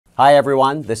Hi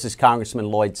everyone, this is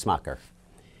Congressman Lloyd Smucker.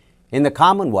 In the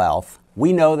Commonwealth,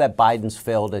 we know that Biden's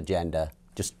failed agenda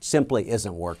just simply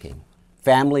isn't working.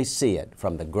 Families see it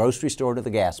from the grocery store to the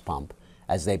gas pump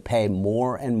as they pay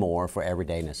more and more for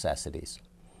everyday necessities.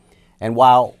 And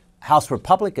while House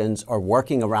Republicans are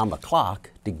working around the clock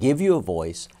to give you a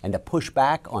voice and to push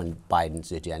back on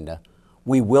Biden's agenda,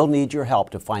 we will need your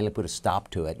help to finally put a stop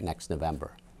to it next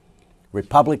November.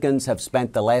 Republicans have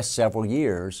spent the last several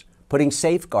years putting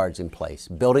safeguards in place,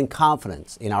 building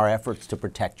confidence in our efforts to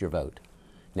protect your vote.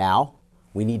 Now,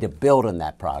 we need to build on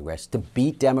that progress to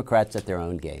beat Democrats at their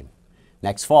own game.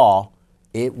 Next fall,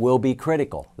 it will be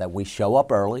critical that we show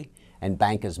up early and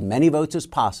bank as many votes as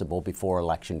possible before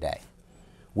Election Day.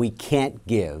 We can't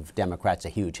give Democrats a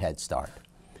huge head start.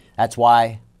 That's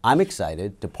why I'm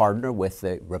excited to partner with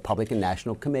the Republican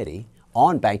National Committee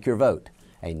on Bank Your Vote,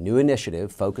 a new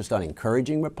initiative focused on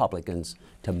encouraging Republicans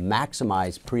to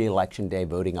maximize pre-election day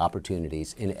voting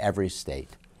opportunities in every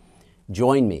state.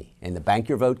 Join me in the Bank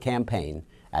Your Vote campaign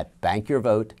at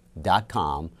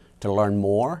bankyourvote.com to learn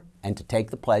more and to take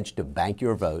the pledge to bank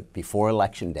your vote before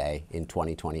Election Day in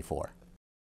 2024.